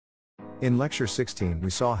In Lecture 16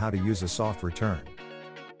 we saw how to use a soft return.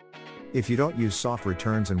 If you don't use soft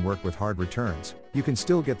returns and work with hard returns, you can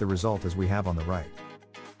still get the result as we have on the right.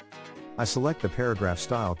 I select the paragraph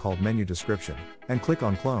style called Menu Description, and click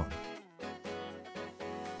on Clone.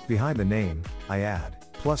 Behind the name, I add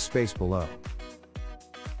plus space below.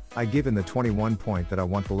 I give in the 21 point that I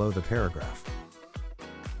want below the paragraph.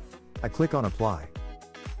 I click on Apply.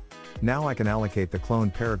 Now I can allocate the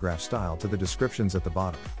cloned paragraph style to the descriptions at the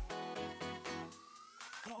bottom.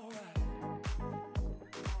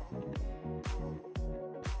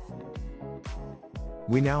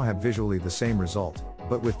 We now have visually the same result,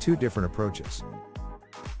 but with two different approaches.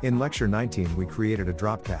 In Lecture 19 we created a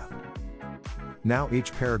drop cap. Now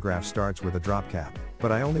each paragraph starts with a drop cap,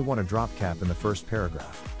 but I only want a drop cap in the first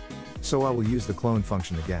paragraph. So I will use the clone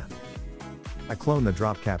function again. I clone the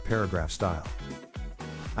drop cap paragraph style.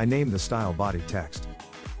 I name the style body text.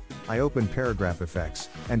 I open paragraph effects,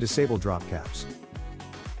 and disable drop caps.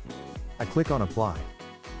 I click on Apply.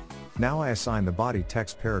 Now I assign the body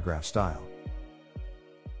text paragraph style.